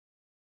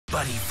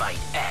Buddyfight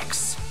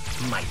X.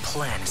 My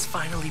plan is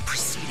finally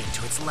proceeding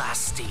to its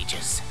last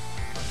stages.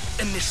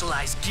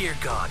 Initialize Gear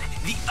God,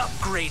 the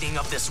upgrading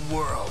of this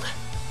world.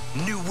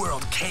 New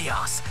World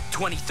Chaos,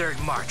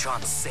 23rd March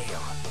on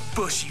sale.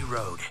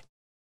 Bushiroad.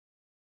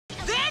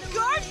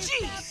 Vanguard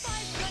G!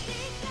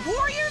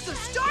 Warriors of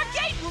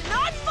Stargate will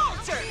not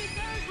falter!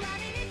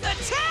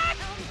 Attack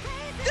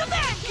the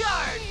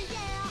Vanguard!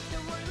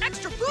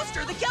 Extra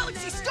booster, the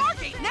Galaxy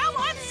Stargate, now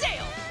on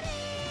sale!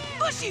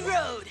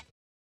 Bushiroad!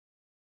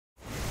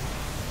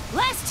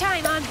 Last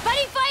time on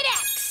Buddyfight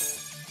X!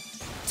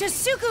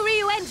 Tasuku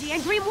Ryuenji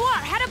and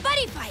Grimoire had a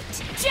buddy fight.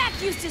 Jack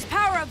used his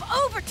power of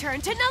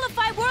Overturn to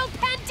nullify World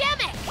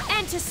Pandemic.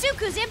 And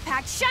Tasuku's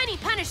Impact Shiny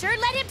Punisher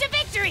led him to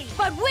victory.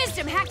 But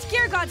Wisdom hacked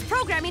Gear God's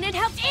programming and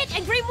helped it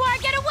and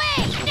Grimoire get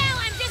away. Now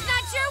I'm just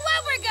not sure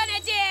what we're gonna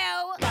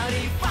do.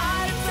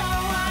 Buddyfight's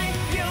alright,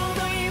 you're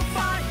doing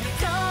fine.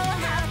 Don't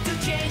have to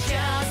change,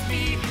 just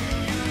be who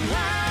you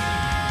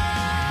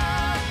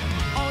are.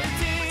 All you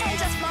do is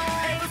just more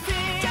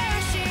everything.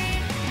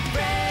 Cherishing,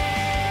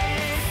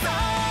 race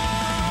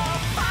or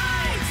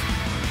fight.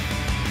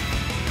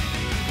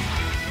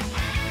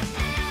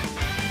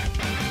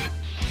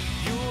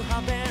 You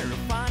have been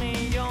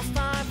refining your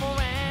style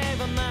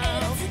forever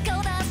now. It's a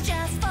goal that's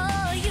just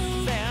for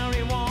you.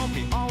 There won't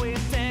be all it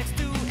takes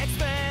to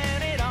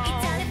expand it all.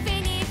 It's an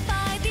infinite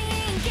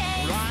fighting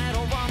game. Right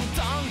or wrong,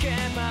 don't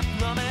give up,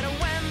 no matter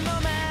when, no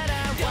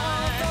matter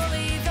what. Don't throw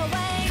it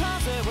away,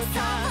 'cause it was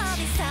somehow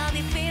this how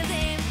they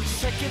feeling.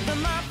 Shaking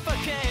them up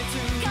again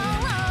to go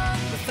on.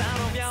 The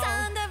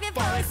sound of your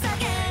voice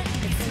again.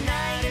 It's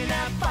igniting a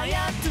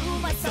fire to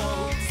my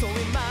soul. So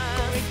we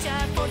must reach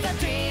out for the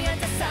dream and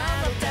the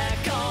sound of that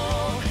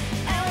call.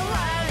 And we'll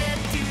ride it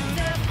to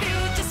the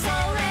future, so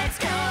let's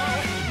go.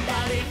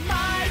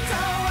 Buddyfight's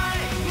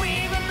alright, we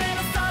will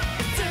never stop.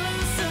 It's too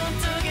soon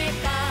to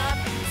give up.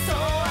 So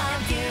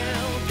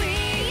until the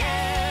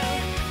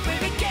end,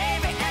 we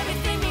gave it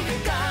everything we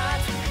got.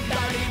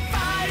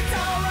 Buddyfight's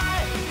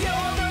alright,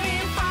 you're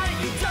doing fine.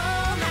 You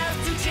don't have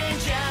to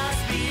change,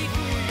 just be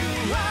who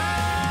you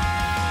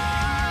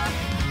are.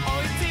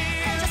 All you do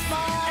is just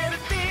more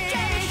everything.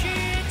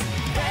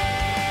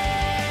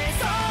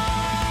 Race or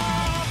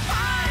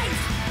fight.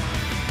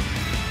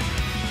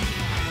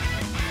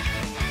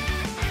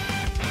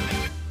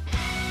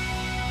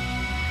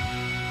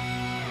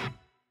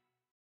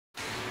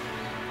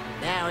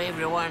 Now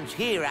everyone's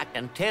here, I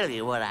can tell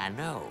you what I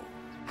know.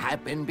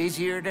 I've been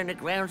busier than a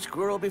ground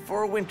squirrel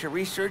before winter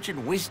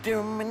researching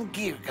wisdom and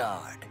Gear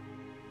God.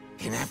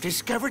 And I've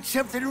discovered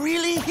something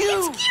really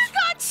huge. It's Gear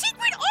God's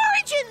secret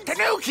origins!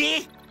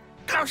 Tanuki!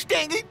 Gosh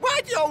dang it,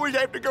 why'd you always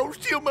have to go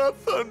steal my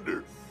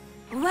thunder?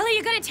 Well, are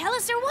you gonna tell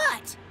us or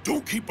what?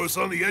 Don't keep us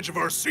on the edge of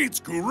our seats,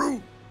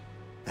 Guru.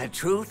 The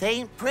truth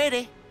ain't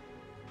pretty.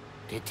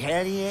 To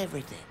tell you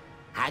everything,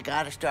 I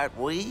gotta start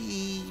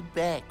way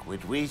back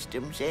with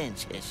wisdom's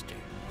ancestor.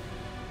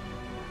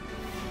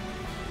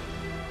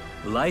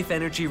 Life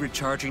energy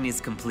recharging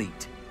is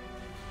complete.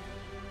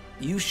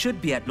 You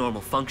should be at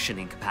normal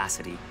functioning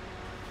capacity.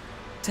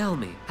 Tell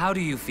me, how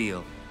do you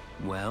feel?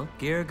 Well,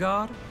 Gear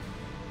God?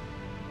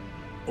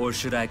 Or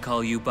should I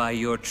call you by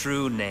your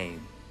true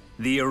name?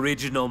 The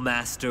original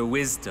Master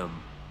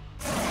Wisdom.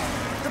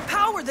 The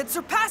power that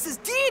surpasses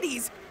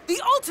deities!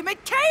 The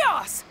ultimate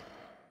chaos!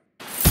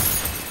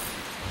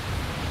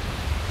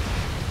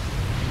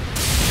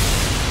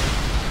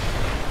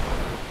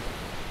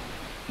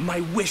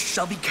 My wish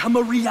shall become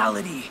a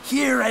reality,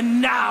 here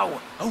and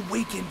now!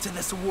 Awaken to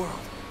this world,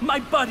 my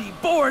buddy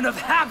born of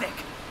havoc!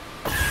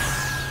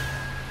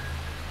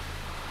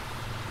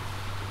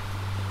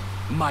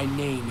 My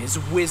name is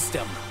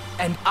Wisdom,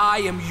 and I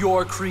am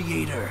your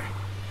creator.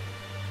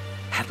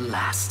 At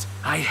last,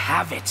 I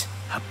have it!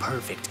 A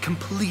perfect,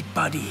 complete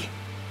buddy.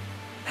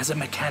 As a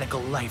mechanical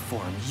life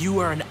form, you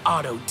are an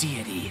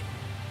auto-deity.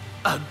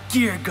 A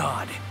Gear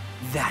God.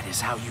 That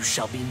is how you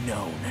shall be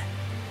known.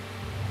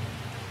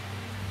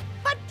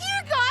 But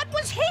Gear God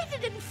was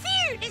hated and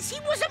feared as he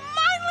was a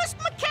mindless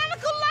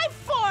mechanical life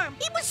form.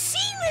 He was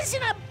seen as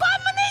an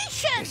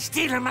abomination. You're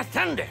stealing my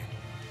thunder.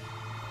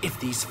 If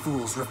these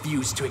fools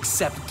refuse to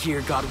accept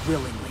Gear God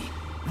willingly,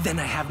 then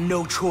I have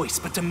no choice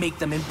but to make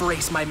them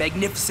embrace my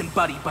magnificent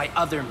buddy by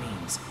other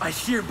means. I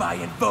hereby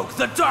invoke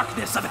the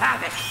darkness of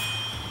havoc.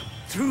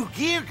 Through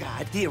Gear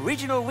God, the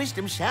original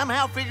wisdom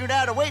somehow figured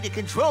out a way to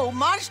control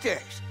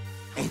monsters.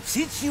 And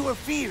since you were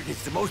feared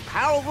as the most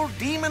powerful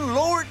demon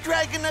lord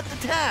dragon at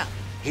the time,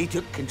 he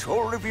took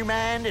control of your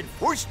mind and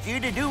forced you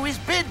to do his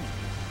bidding.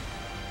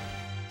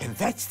 And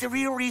that's the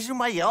real reason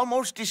why you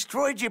almost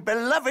destroyed your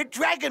beloved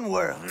dragon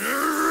world.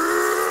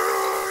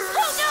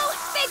 Oh no!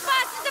 Big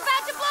Boss is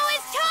about to blow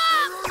his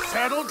top!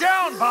 Settle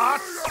down,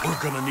 bots. We're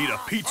gonna need a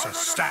pizza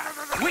stack.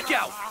 Quick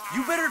out!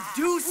 You better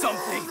do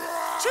something!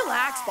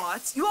 Chillax,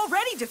 bots. You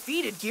already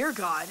defeated Gear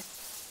God.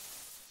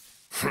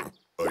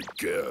 I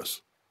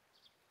guess.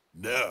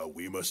 Now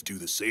we must do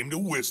the same to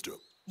Wisdom.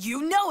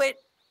 You know it!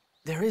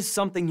 There is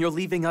something you're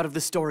leaving out of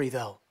the story,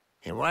 though.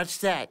 And what's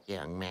that,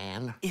 young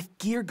man? If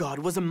Gear God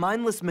was a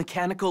mindless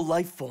mechanical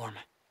life form,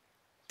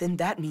 Then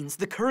that means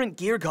the current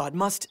Gear God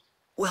must...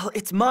 well,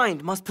 its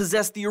mind must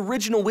possess the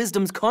original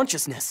Wisdom's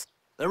consciousness.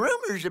 The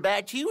rumors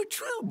about you are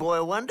true,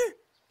 Boy Wonder.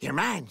 Your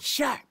mind's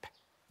sharp.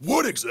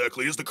 What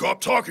exactly is the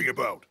cop talking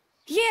about?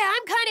 Yeah,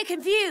 I'm kind of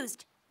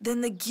confused.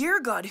 Then the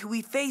Gear God who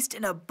we faced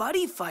in a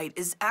buddy fight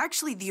is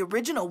actually the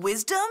original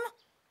Wisdom?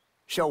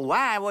 So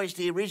why was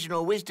the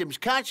original Wisdom's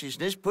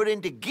consciousness put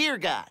into Gear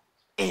God?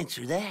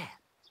 Answer that.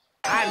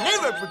 I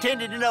never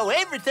pretended to know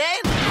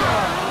everything.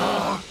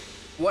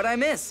 What'd I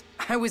miss?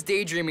 I was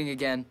daydreaming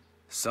again.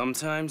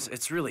 Sometimes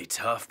it's really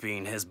tough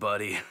being his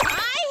buddy.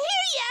 I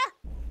hear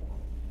ya!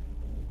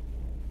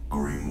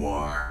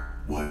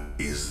 Grimoire, what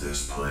is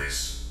this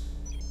place?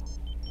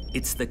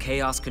 It's the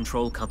Chaos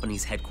Control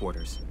Company's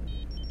headquarters.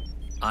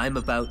 I'm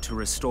about to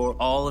restore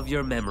all of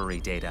your memory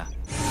data.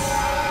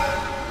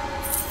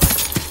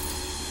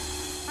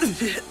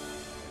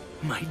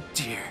 My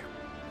dear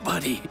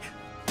buddy.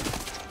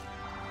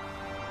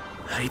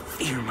 I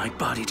fear my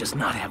body does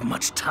not have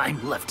much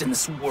time left in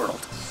this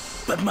world,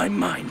 but my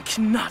mind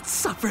cannot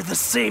suffer the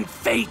same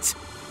fate.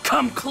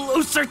 Come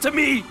closer to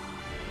me!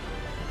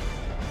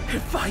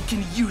 If I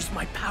can use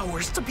my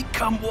powers to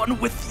become one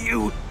with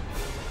you,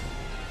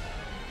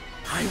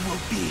 I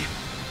will be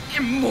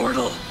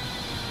immortal.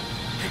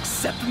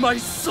 Accept my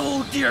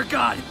soul, Gear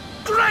God!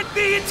 Grant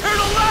me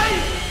eternal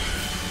life!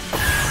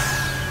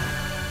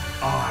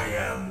 I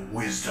am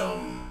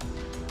Wisdom.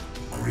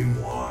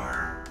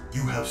 Grimoire,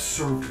 you have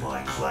served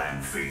my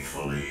clan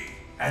faithfully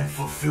and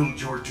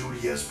fulfilled your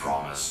duty as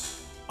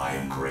promised. I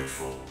am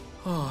grateful.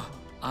 Oh,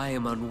 I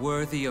am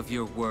unworthy of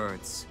your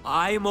words.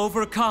 I am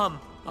overcome.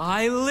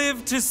 I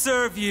live to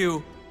serve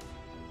you.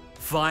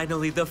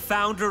 Finally, the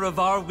founder of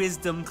our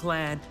Wisdom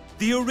clan,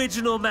 the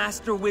original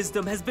Master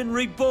Wisdom, has been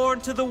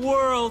reborn to the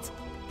world.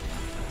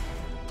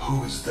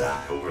 Who is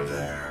that over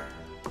there?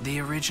 The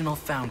original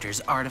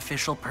founder's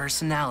artificial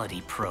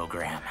personality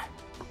program.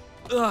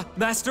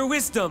 Master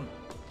Wisdom!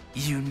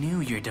 You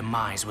knew your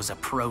demise was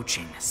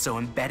approaching, so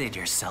embedded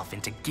yourself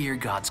into Gear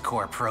God's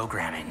core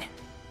programming.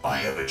 I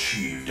have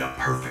achieved a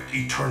perfect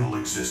eternal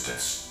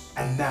existence,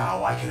 and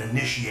now I can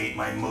initiate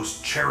my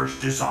most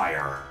cherished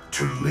desire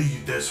to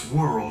lead this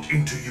world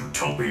into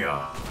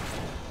utopia.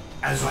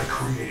 As I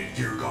created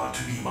Gear God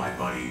to be my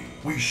buddy,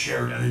 we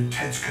shared an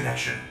intense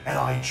connection, and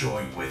I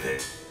joined with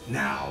it.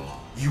 Now,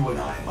 you and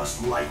I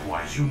must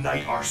likewise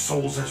unite our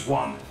souls as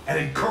one and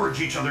encourage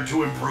each other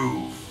to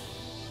improve.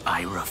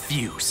 I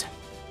refuse.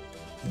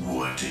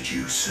 What did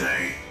you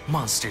say?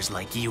 Monsters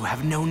like you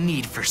have no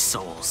need for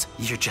souls.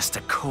 You're just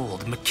a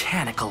cold,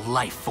 mechanical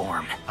life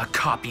form. A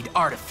copied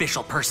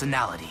artificial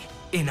personality.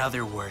 In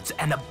other words,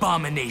 an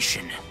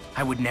abomination.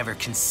 I would never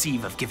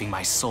conceive of giving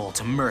my soul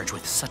to merge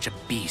with such a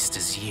beast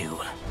as you.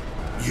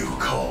 You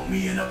call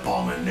me an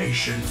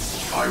abomination?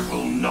 I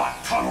will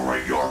not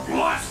tolerate your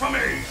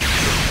blasphemy!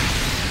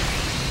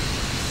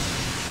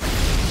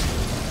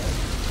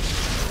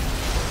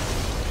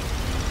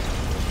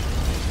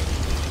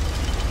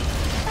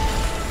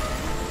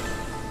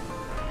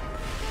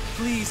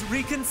 Please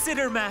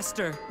reconsider,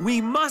 Master.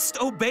 We must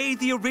obey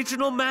the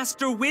original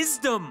Master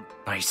Wisdom.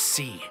 I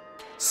see.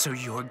 So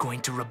you're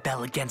going to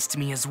rebel against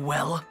me as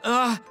well?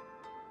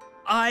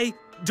 I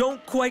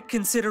don't quite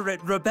consider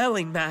it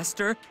rebelling,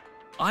 Master.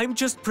 I'm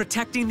just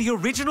protecting the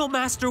original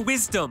Master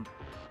Wisdom.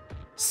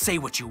 Say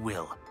what you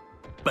will,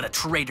 but a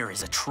traitor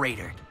is a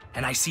traitor,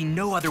 and I see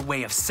no other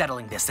way of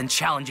settling this than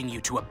challenging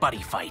you to a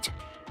buddy fight.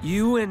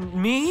 You and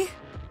me?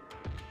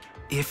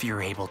 If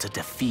you're able to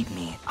defeat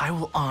me, I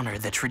will honor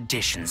the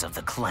traditions of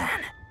the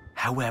clan.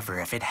 However,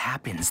 if it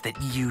happens that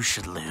you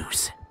should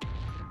lose,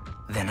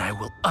 then I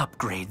will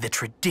upgrade the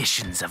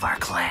traditions of our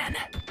clan.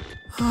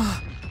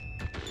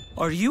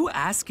 Are you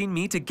asking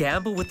me to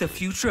gamble with the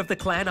future of the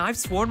clan I've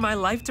sworn my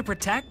life to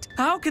protect?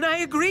 How can I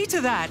agree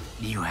to that?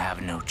 You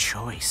have no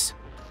choice.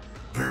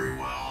 Very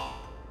well.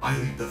 I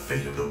leave the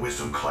fate of the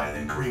Wisdom clan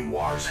in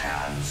Grimoire's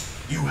hands.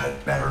 You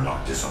had better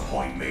not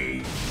disappoint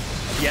me.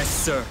 Yes,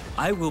 sir.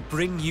 I will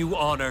bring you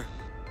honor.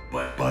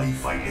 But Buddy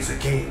Fight is a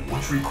game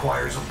which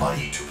requires a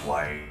buddy to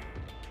play.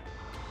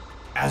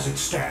 As it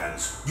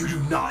stands, you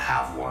do not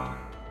have one.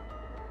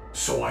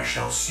 So I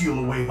shall seal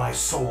away my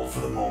soul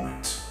for the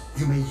moment.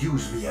 You may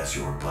use me as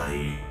your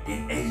buddy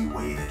in any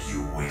way that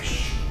you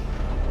wish.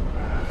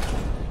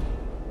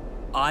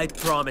 I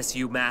promise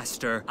you,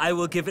 Master, I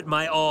will give it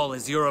my all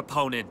as your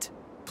opponent.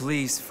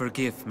 Please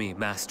forgive me,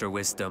 Master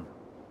Wisdom.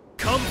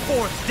 Come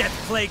forth,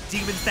 death-plagued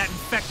demons that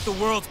infect the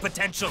world's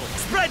potential!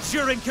 Spread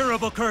your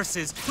incurable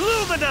curses!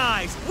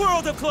 Luminize,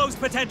 world of closed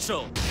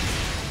potential!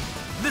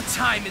 The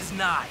time is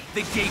nigh.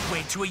 The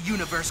gateway to a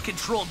universe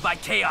controlled by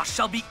chaos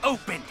shall be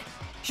opened.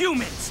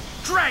 Humans,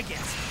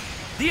 dragons,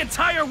 the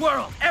entire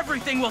world,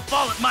 everything will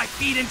fall at my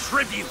feet in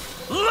tribute.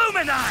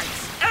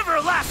 Luminize,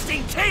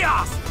 everlasting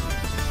chaos!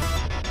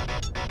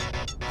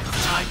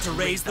 Time to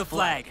raise the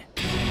flag.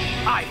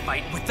 I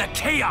fight with the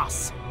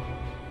chaos.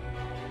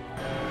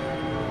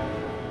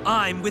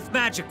 I'm with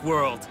Magic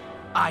World.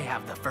 I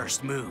have the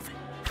first move.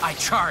 I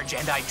charge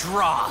and I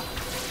draw.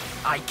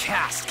 I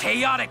cast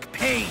chaotic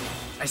pain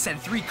I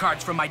send 3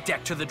 cards from my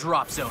deck to the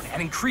drop zone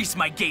and increase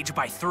my gauge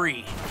by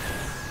 3.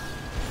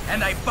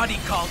 And I buddy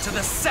call to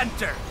the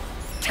center.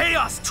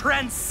 Chaos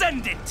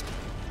Transcendent!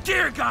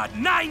 Gear God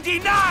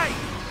 99!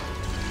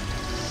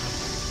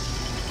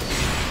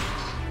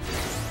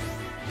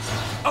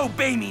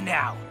 Obey me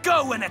now.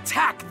 Go and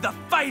attack the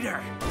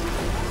fighter!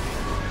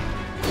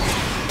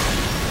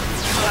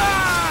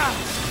 Ah!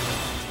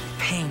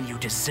 Pain you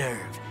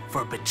deserve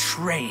for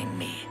betraying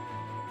me.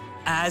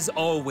 As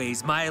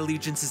always, my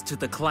allegiance is to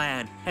the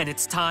clan and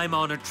its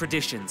time-honored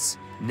traditions.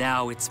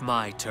 Now it's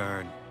my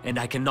turn, and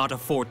I cannot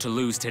afford to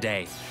lose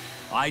today.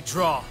 I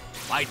draw,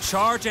 I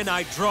charge, and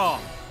I draw.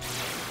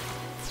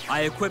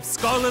 I equip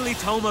Scholarly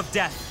Tome of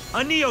Death,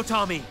 a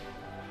Neotomy.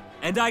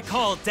 And I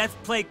call Death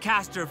Plague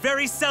Caster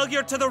Very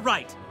Cellular to the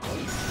right.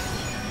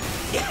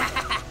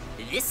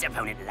 This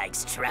opponent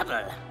likes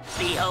trouble.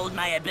 Behold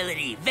my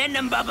ability,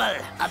 Venom Bubble.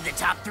 Of the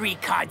top 3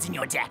 cards in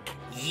your deck,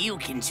 you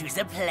can choose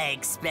a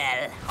plague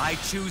spell. I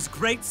choose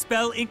Great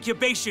Spell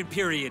Incubation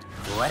Period.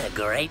 What a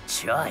great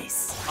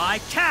choice. I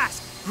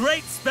cast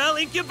Great Spell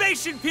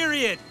Incubation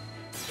Period.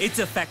 Its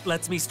effect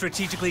lets me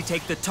strategically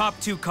take the top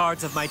 2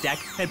 cards of my deck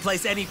and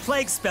place any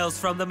plague spells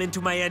from them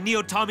into my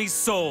Neotommy's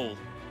soul.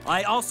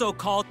 I also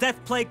call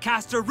Death Plague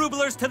Caster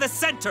Rublers to the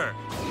center.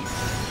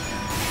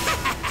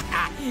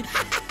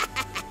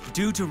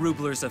 Due to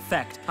Rubler's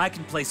effect, I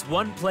can place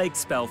 1 plague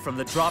spell from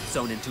the drop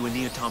zone into a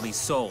Neotommy's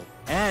soul.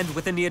 And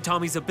with a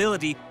Neotommy's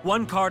ability,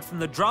 1 card from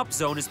the drop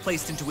zone is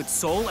placed into its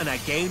soul and I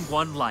gain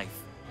 1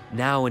 life.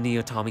 Now a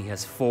Neotommy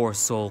has 4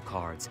 soul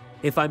cards.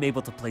 If I'm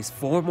able to place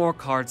 4 more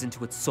cards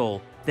into its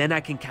soul, then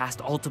I can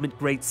cast Ultimate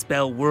Great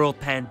Spell World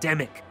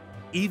Pandemic.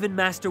 Even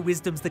Master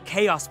Wisdom's The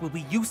Chaos will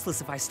be useless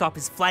if I stop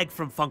his flag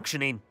from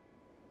functioning.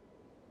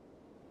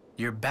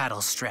 Your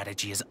battle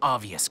strategy is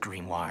obvious,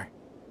 Grimoire.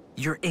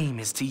 Your aim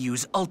is to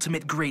use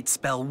Ultimate Great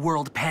Spell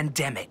World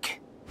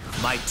Pandemic.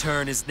 My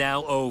turn is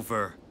now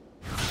over.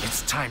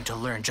 It's time to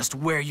learn just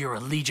where your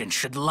allegiance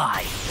should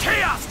lie.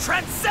 Chaos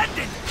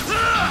Transcendent!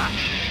 Ugh!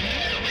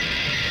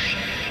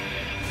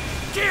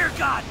 Gear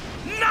God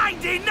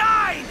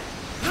 99!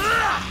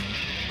 Ugh!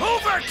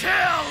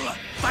 Overkill!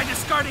 By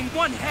discarding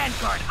 1 hand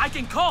card, I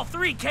can call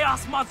 3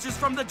 Chaos monsters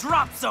from the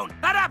drop zone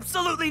at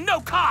absolutely no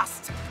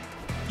cost!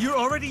 You're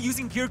already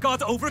using Gear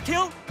God's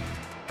Overkill?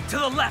 To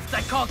the left,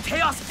 I call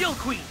Chaos Gill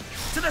Queen.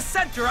 To the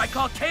center, I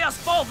call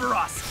Chaos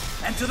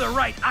Volvaros. And to the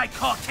right, I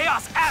call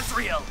Chaos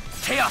Azrael.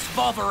 Chaos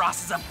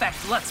Volvaros's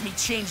effect lets me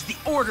change the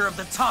order of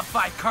the top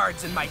 5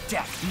 cards in my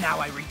deck. Now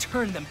I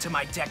return them to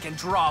my deck and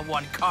draw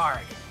 1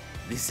 card.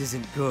 This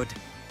isn't good.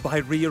 By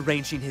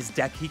rearranging his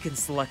deck, he can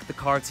select the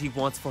cards he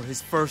wants for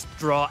his first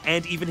draw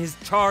and even his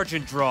charge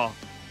and draw.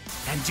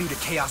 And due to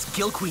Chaos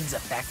Gill Queen's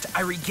effect,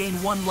 I regain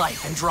 1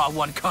 life and draw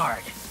 1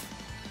 card.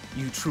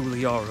 You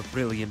truly are a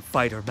brilliant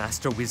fighter,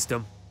 Master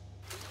Wisdom.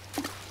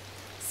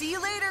 See you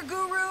later,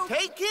 Guru!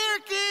 Take care,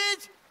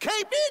 kids!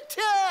 Keep in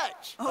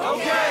touch!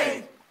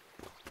 Okay!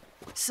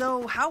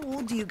 So, how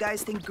old do you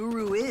guys think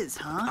Guru is,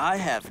 huh? I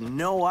have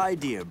no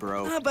idea,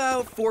 bro.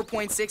 About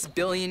 4.6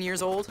 billion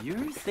years old.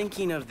 You're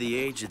thinking of the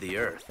age of the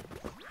Earth.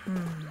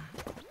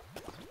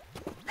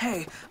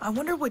 Hey, I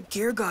wonder what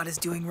Gear God is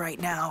doing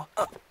right now.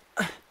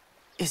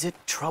 Is it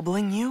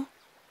troubling you?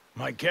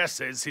 My guess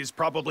is he's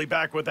probably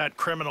back with that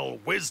criminal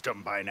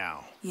Wisdom by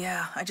now.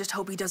 Yeah, I just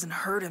hope he doesn't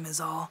hurt him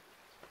is all.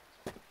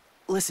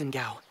 Listen,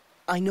 Gao.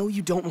 I know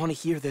you don't want to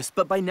hear this,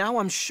 but by now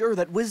I'm sure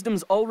that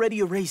Wisdom's already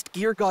erased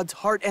Gear God's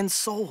heart and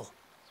soul.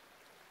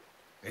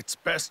 It's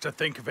best to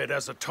think of it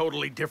as a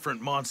totally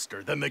different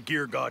monster than the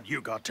Gear God you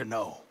got to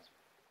know.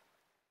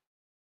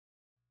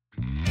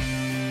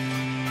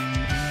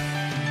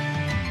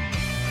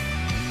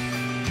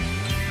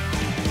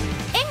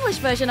 English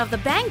version of the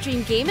Bang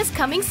Dream game is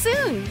coming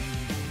soon.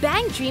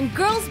 Bang Dream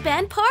Girls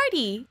Band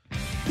Party.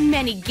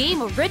 Many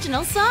game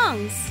original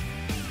songs.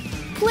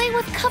 Play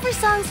with cover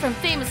songs from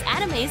famous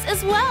animes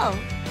as well.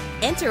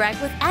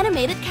 Interact with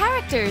animated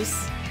characters.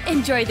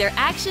 Enjoy their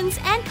actions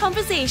and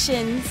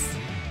conversations.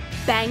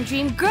 Bang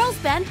Dream Girls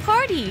Band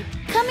Party,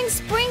 coming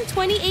spring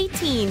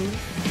 2018.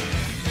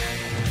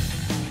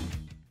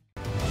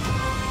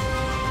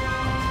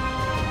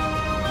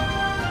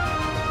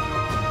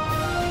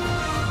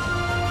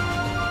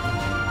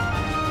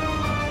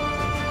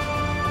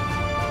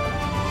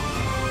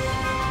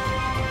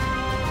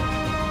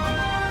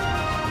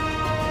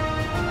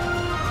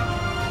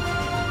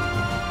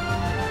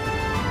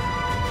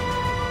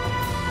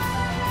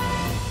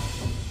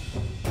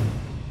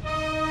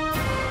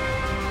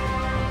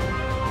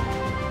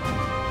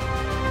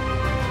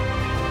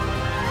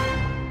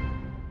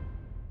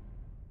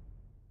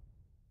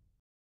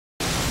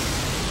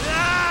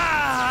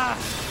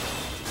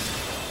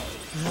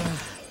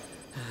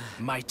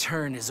 My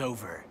turn is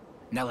over.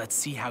 Now let's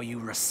see how you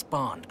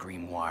respond,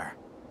 Grimoire.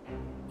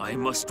 I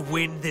must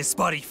win this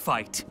buddy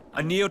fight.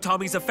 A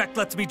Neotommy's effect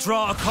lets me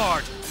draw a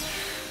card.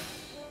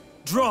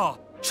 Draw,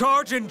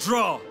 charge, and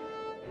draw.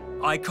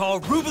 I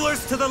call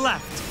Rublers to the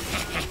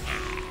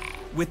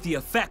left. With the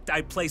effect,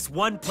 I place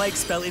one plague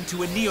spell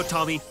into a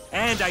Neotomy,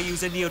 and I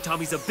use a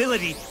Neotomy's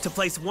ability to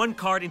place one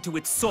card into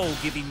its soul,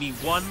 giving me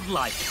 1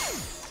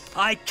 life.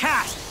 I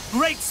cast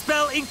Great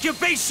Spell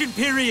Incubation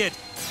Period!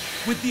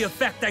 With the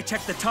effect, I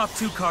check the top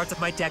 2 cards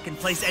of my deck and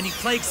place any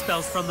plague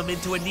spells from them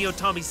into a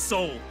Neotommy's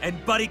soul,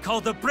 and Buddy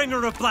called the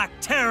Bringer of Black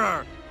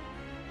Terror!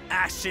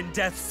 Ashen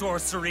Death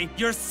Sorcery,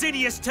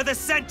 Yersineus to the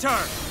center!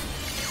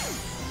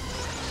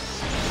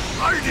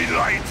 I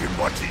delight in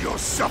watching your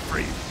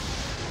suffering.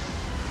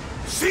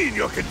 Seeing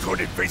your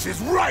contorted faces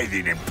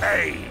writhing in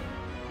pain.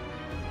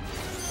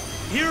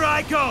 Here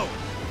I go!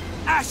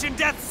 Ashen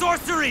Death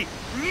Sorcery!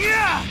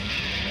 Yeah!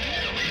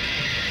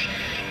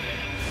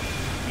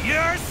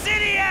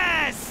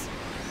 Yersineus!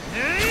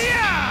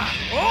 Yeah!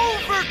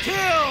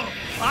 Overkill!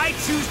 I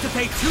choose to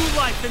pay 2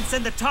 life and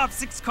send the top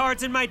 6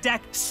 cards in my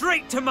deck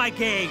straight to my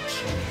gauge.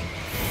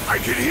 I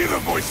can hear the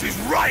voices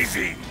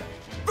rising!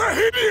 The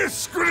hideous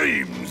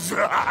screams!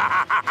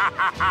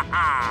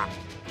 How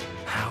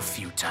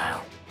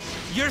futile.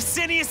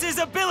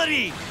 Yersineus'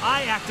 ability!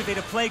 I activate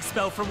a plague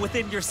spell from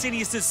within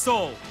Yersineus'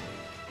 soul.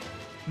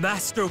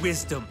 Master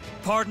Wisdom,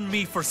 pardon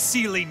me for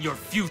sealing your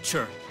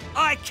future.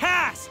 I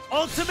cast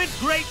Ultimate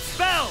Great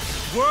Spell,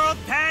 World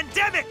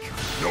Pandemic!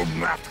 No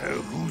matter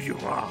who you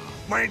are,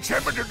 my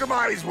enchantment of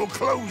demise will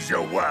close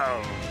your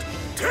world.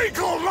 Take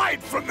all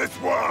light from this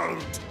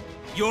world!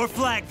 Your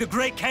flag, the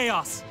Great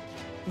Chaos,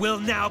 will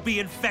now be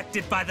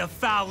infected by the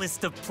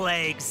foulest of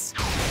plagues.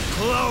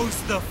 Close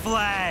the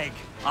flag!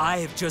 I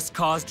have just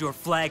caused your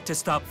flag to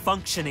stop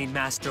functioning,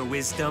 Master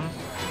Wisdom.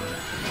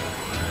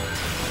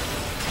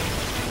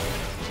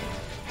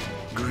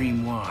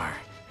 Grimoire,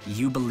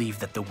 you believe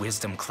that the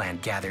Wisdom Clan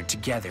gathered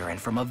together and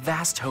from a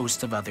vast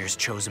host of others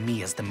chose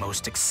me as the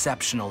most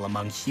exceptional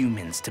among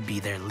humans to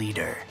be their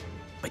leader.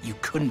 But you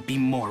couldn't be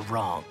more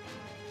wrong.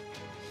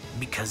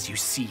 Because you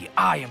see,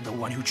 I am the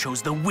one who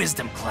chose the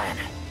Wisdom Clan.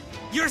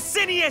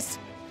 Yersineus!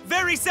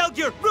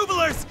 Veriselgur,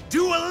 Rublers,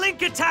 do a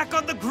link attack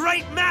on the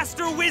Great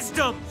Master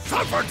Wisdom!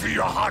 Suffer to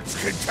your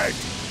heart's content!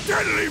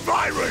 Deadly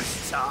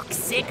virus!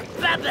 Toxic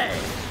bubble!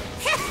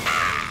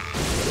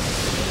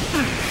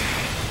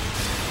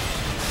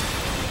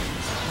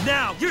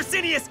 Now,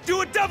 Yersineus,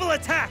 do a double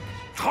attack!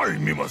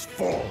 Time you must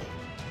fall!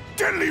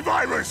 Deadly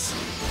virus!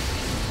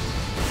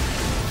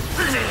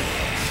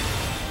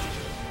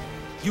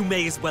 You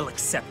may as well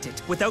accept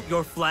it. Without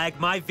your flag,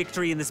 my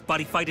victory in this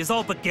buddy fight is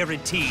all but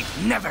guaranteed.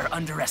 Never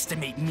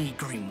underestimate me,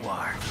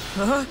 Grimoire.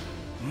 Huh?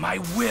 My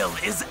will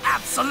is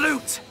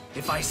absolute!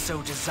 If I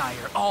so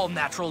desire, all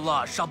natural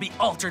laws shall be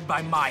altered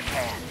by my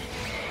hand.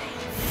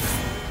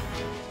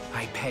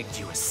 I pegged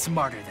you as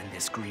smarter than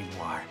this,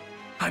 Grimoire.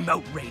 I'm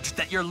outraged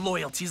that your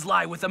loyalties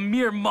lie with a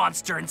mere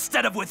monster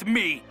instead of with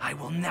me. I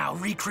will now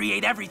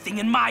recreate everything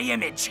in my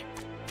image.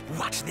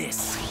 Watch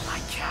this. I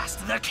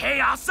cast the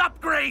Chaos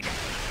Upgrade!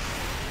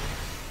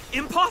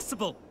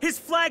 Impossible! His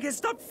flag has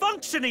stopped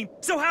functioning,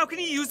 so how can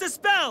he use a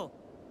spell?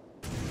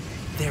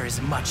 There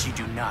is much you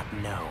do not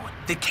know.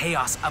 The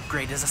Chaos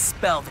Upgrade is a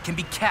spell that can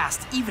be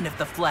cast even if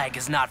the flag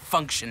is not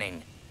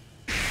functioning.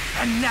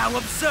 And now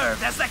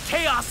observe as the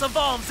Chaos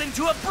evolves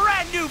into a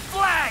brand new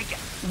flag!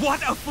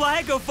 What, a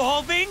flag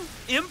evolving?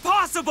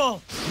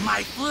 Impossible!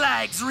 My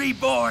flag's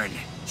reborn,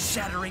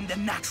 shattering the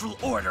natural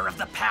order of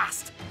the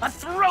past. A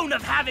throne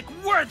of havoc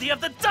worthy of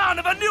the dawn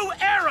of a new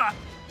era!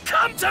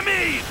 Come to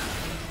me!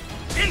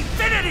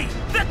 Infinity,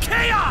 the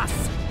Chaos!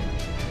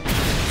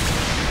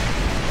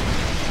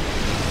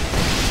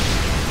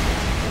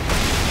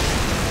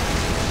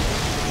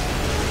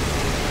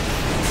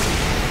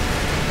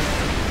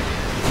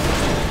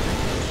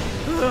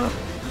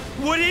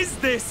 What is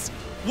this?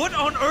 What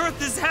on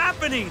earth is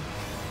happening?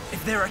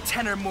 If there are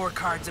 10 or more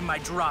cards in my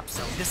drop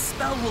zone, the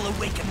spell will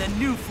awaken the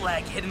new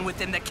flag hidden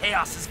within the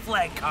Chaos's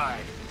flag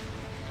card.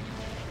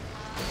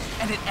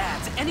 And it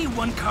adds any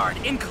one card,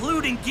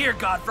 including Gear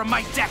God, from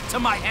my deck to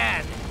my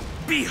hand.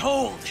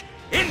 Behold,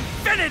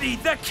 Infinity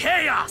the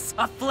Chaos!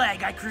 A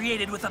flag I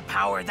created with a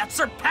power that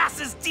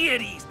surpasses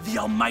deities, the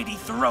almighty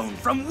throne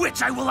from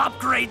which I will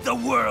upgrade the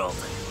world.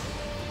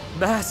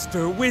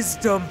 Master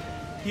Wisdom!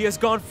 He has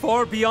gone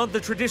far beyond the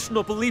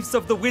traditional beliefs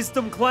of the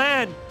Wisdom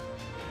Clan!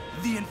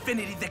 The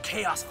Infinity the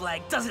Chaos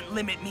flag doesn't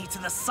limit me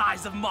to the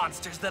size of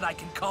monsters that I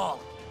can call.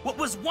 What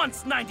was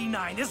once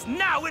 99 is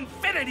now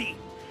Infinity!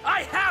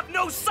 I have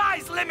no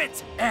size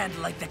limit! And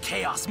like the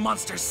Chaos,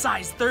 monsters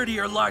size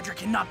 30 or larger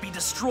cannot be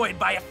destroyed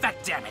by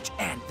effect damage,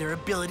 and their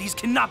abilities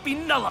cannot be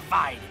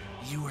nullified.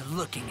 You are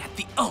looking at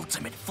the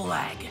ultimate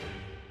flag.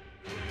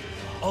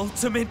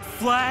 Ultimate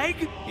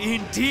flag?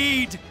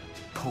 Indeed!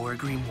 Poor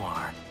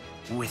Grimoire.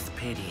 With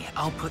pity,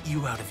 I'll put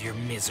you out of your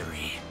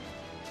misery.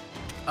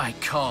 I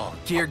call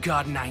Gear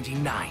God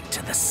 99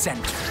 to the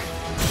center.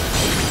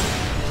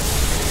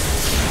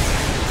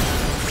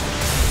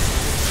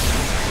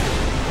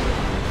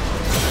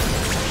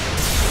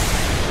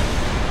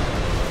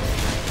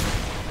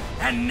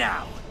 And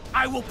now,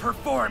 I will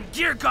perform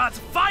Gear God's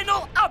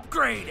final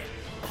upgrade!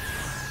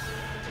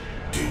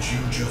 Did you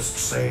just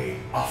say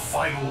a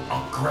final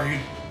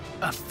upgrade?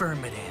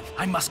 Affirmative.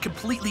 I must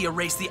completely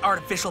erase the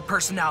artificial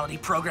personality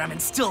program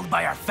instilled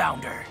by our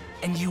founder.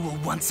 And you will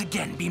once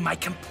again be my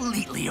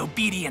completely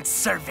obedient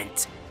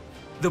servant.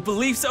 The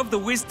beliefs of the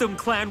Wisdom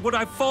Clan, what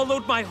I've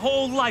followed my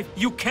whole life,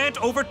 you can't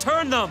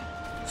overturn them!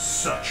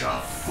 Such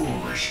a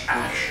foolish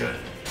action.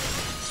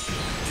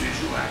 Did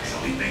you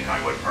actually think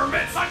I would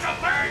permit such a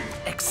thing?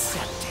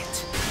 Accept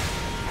it.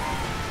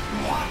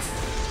 What?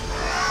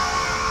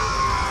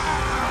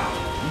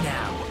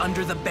 Now,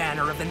 under the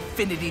banner of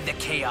Infinity the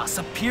Chaos,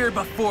 appear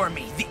before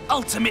me, the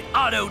ultimate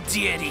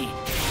auto-deity.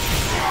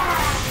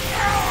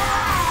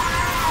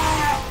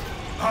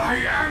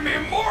 I am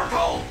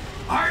immortal!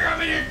 I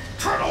am an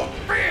eternal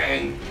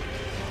being!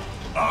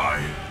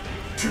 I,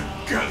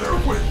 together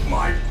with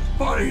my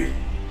buddy...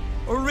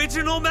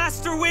 Original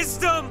Master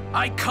Wisdom!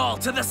 I call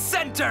to the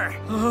center!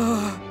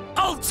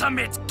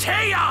 Ultimate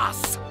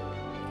Chaos!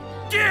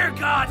 Gear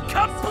God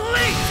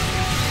complete!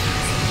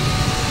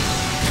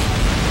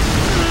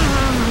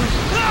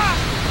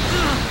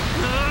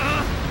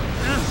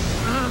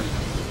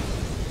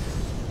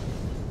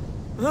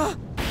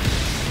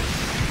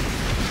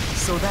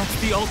 So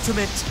that's the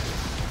ultimate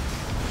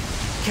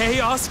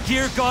Chaos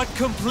Gear God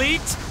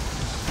complete?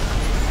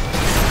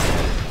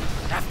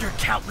 After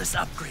countless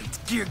upgrades,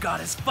 Gear God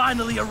has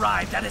finally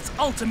arrived at its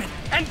ultimate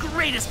and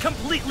greatest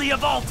completely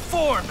evolved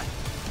form.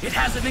 It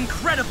has an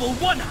incredible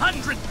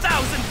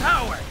 100,000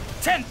 power,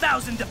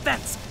 10,000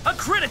 defense, a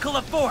critical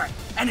of 4,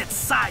 and its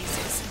size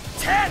is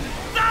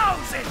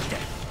 10,000!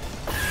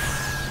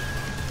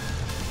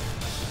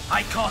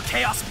 I call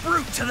Chaos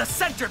Brute to the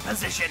center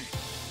position.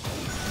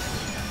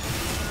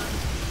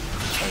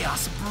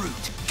 Chaos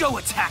Brute, go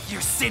attack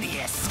your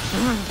Sidious!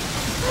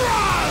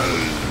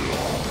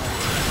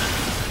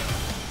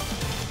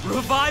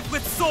 Revive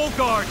with Soul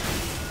Guard!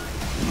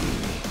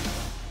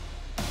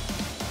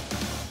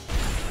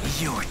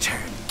 Your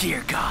turn,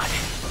 Gear God.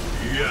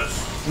 Yes,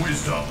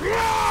 Wisdom.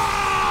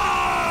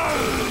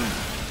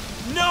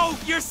 No,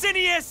 you're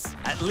Sidious!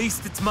 At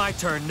least it's my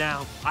turn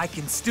now. I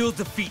can still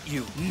defeat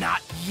you.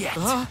 Not yet.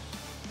 Huh?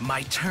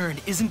 My turn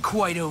isn't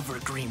quite over,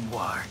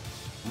 Grimoire.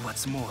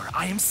 What's more,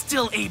 I am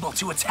still able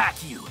to attack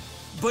you.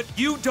 But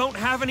you don't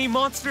have any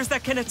monsters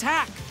that can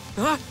attack.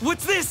 Huh?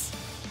 What's this?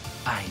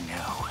 I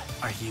know.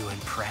 Are you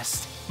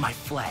impressed? My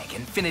flag,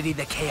 Infinity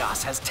the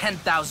Chaos, has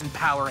 10,000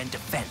 power and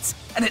defense,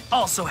 and it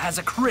also has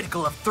a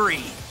critical of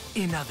 3.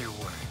 In other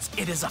words,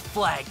 it is a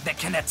flag that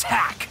can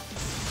attack.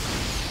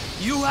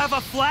 You have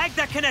a flag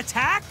that can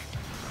attack?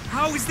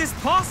 How is this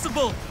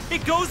possible?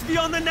 It goes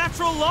beyond the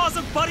natural laws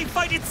of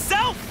Buddyfight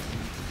itself!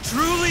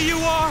 Truly you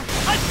are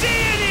a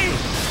deity!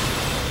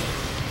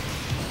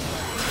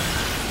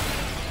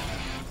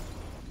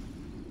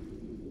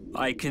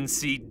 I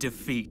concede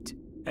defeat,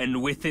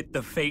 and with it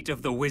the fate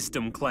of the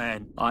Wisdom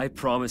Clan. I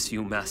promise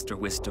you, Master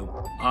Wisdom,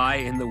 I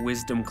and the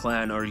Wisdom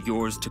Clan are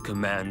yours to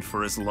command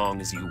for as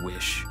long as you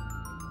wish.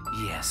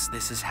 Yes,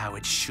 this is how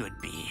it should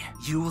be.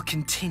 You will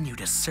continue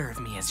to serve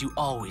me as you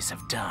always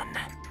have done.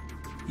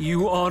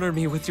 You honor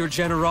me with your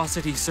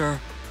generosity, sir.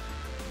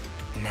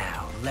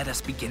 Now, let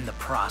us begin the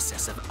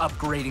process of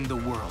upgrading the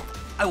world.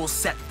 I will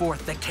set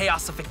forth the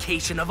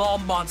chaosification of all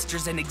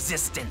monsters in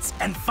existence,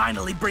 and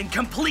finally bring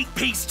complete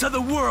peace to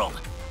the world.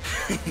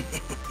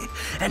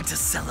 And to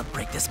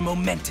celebrate this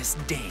momentous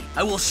day,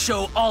 I will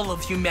show all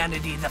of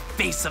humanity the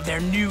face of their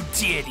new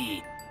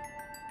deity.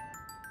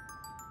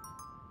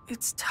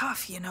 It's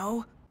tough, you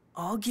know?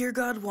 All Gear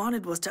God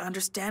wanted was to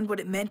understand what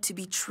it meant to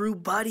be true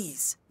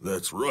buddies.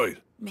 That's right.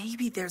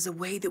 Maybe there's a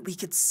way that we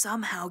could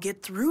somehow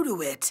get through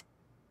to it.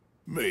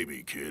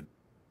 Maybe, kid.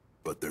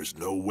 But there's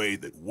no way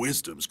that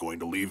Wisdom's going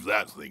to leave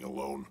that thing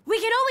alone. We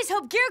can always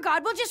hope Gear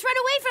God will just run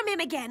away from him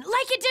again,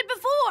 like it did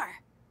before.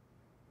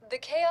 The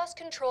Chaos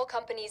Control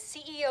Company's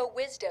CEO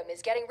Wisdom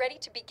is getting ready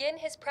to begin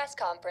his press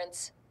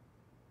conference.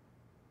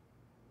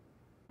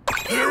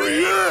 There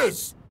he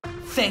is!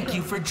 Thank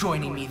you for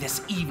joining me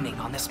this evening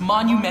on this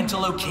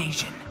monumental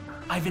occasion.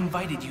 I've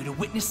invited you to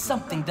witness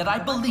something that I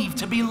believe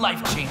to be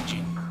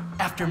life-changing.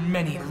 After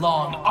many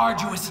long,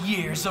 arduous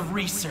years of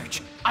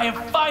research, I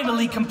have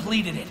finally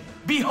completed it.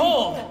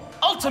 Behold,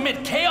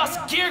 Ultimate Chaos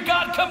Gear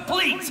God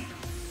complete!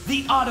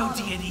 The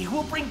auto-deity who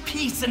will bring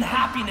peace and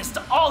happiness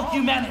to all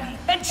humanity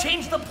and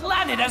change the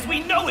planet as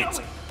we know it!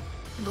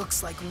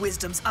 Looks like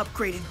Wisdom's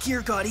upgraded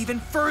Gear God even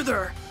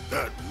further.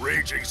 That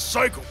raging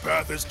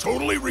psychopath has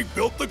totally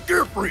rebuilt the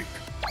Gear Freak!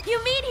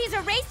 You mean he's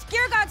erased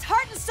Gear God's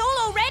heart and soul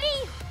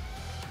already?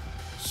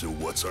 So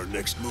what's our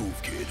next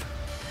move, kid?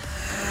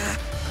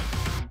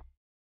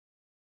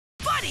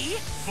 Buddy!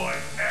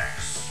 Fight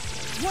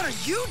X. What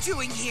are you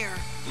doing here?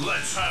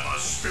 Let's have a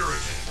spirited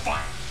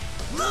fight.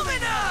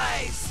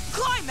 Luminize!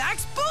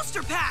 Climax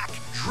Booster Pack!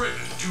 Driven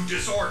to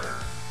disorder.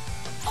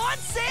 On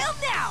sale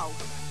now!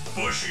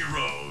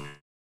 Bushiroad.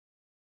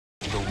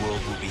 The world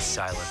will be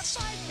silenced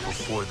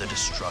before the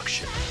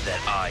destruction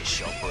that I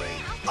shall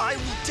bring. I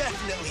will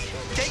definitely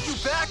get you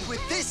back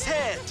with this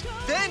hand.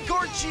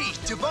 Vanguard G,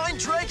 Divine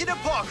Dragon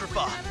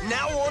Apocrypha,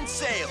 now on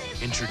sale.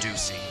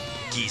 Introducing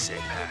Gise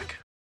Pack.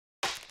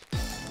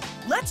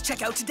 Let's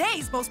check out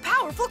today's most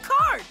powerful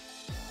card.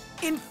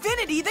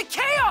 Infinity the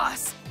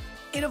Chaos!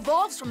 It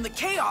evolves from the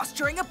Chaos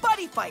during a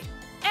buddy fight,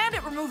 and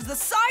it removes the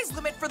size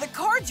limit for the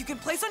cards you can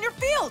place on your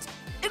field.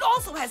 It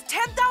also has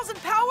 10,000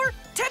 power,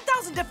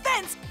 10,000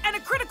 defense, and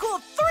a critical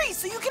of 3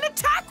 so you can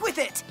attack with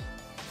it!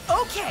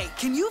 Okay,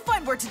 can you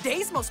find where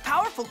today's most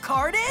powerful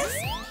card is?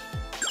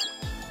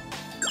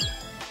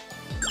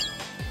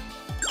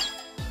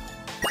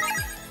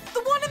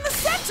 The one in the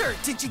center!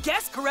 Did you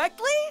guess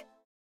correctly?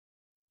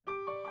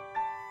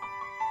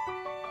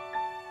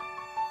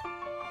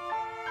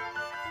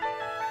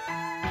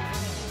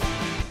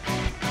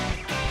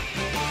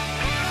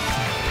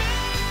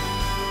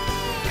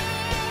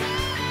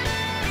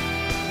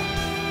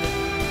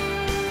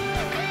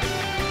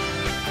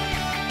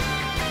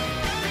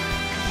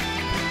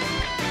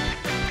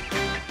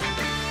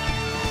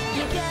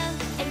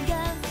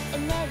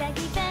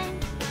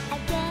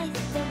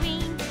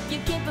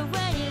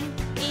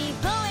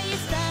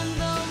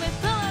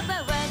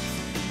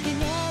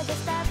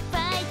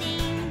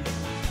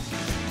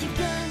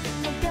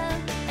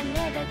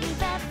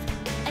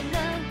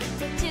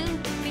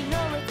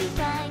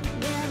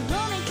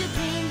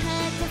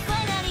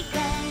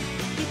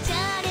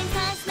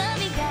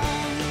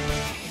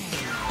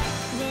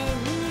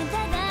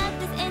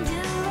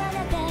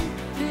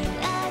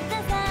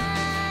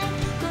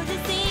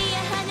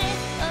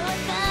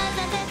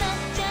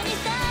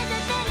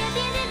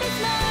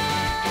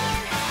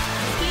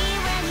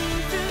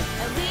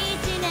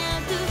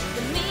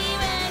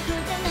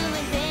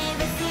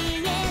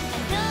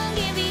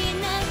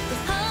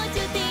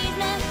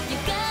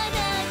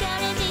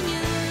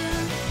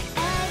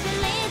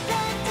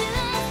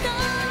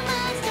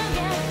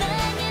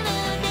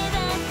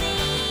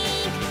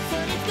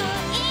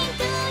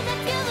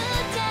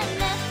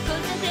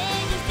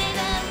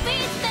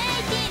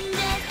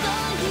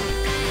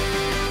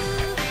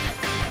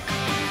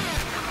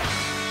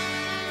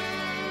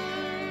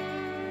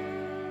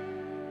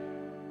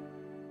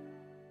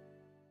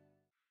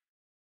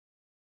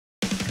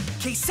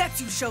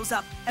 Keisetsu shows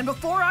up, and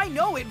before I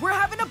know it, we're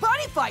having a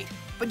buddy fight.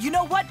 But you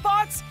know what,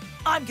 bots?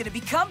 I'm gonna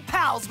become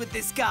pals with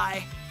this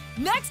guy.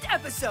 Next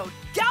episode,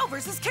 Gao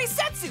vs.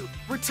 Keisetsu,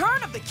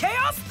 Return of the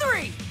Chaos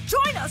 3.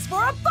 Join us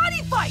for a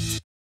buddy fight!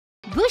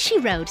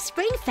 Bushiroad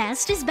Spring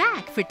Fest is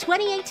back for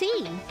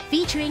 2018,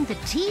 featuring the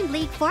Team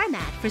League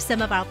format for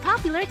some of our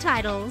popular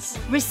titles.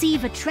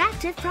 Receive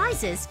attractive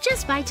prizes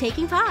just by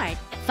taking part.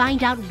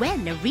 Find out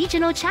when a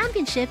regional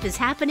championship is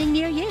happening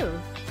near you.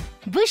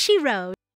 Bushiroad.